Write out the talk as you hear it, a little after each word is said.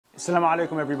Assalamu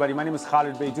alaikum everybody, my name is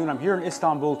Khalid Beydoun. I'm here in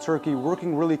Istanbul, Turkey,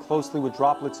 working really closely with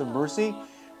Droplets of Mercy,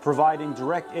 providing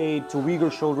direct aid to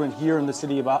Uyghur children here in the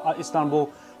city of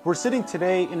Istanbul. We're sitting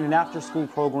today in an after-school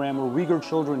program where Uyghur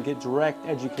children get direct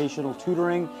educational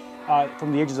tutoring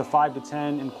from the ages of 5 to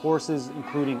 10 in courses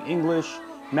including English,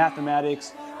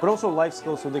 mathematics, but also life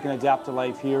skills so they can adapt to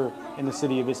life here in the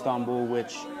city of Istanbul,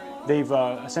 which they've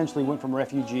essentially went from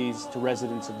refugees to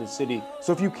residents of the city.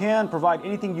 So if you can, provide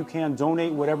anything you can,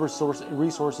 donate whatever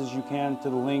resources you can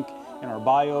to the link in our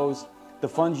bios. The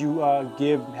funds you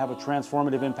give have a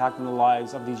transformative impact on the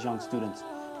lives of these young students.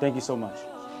 Thank you so much.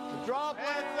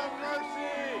 Droplets of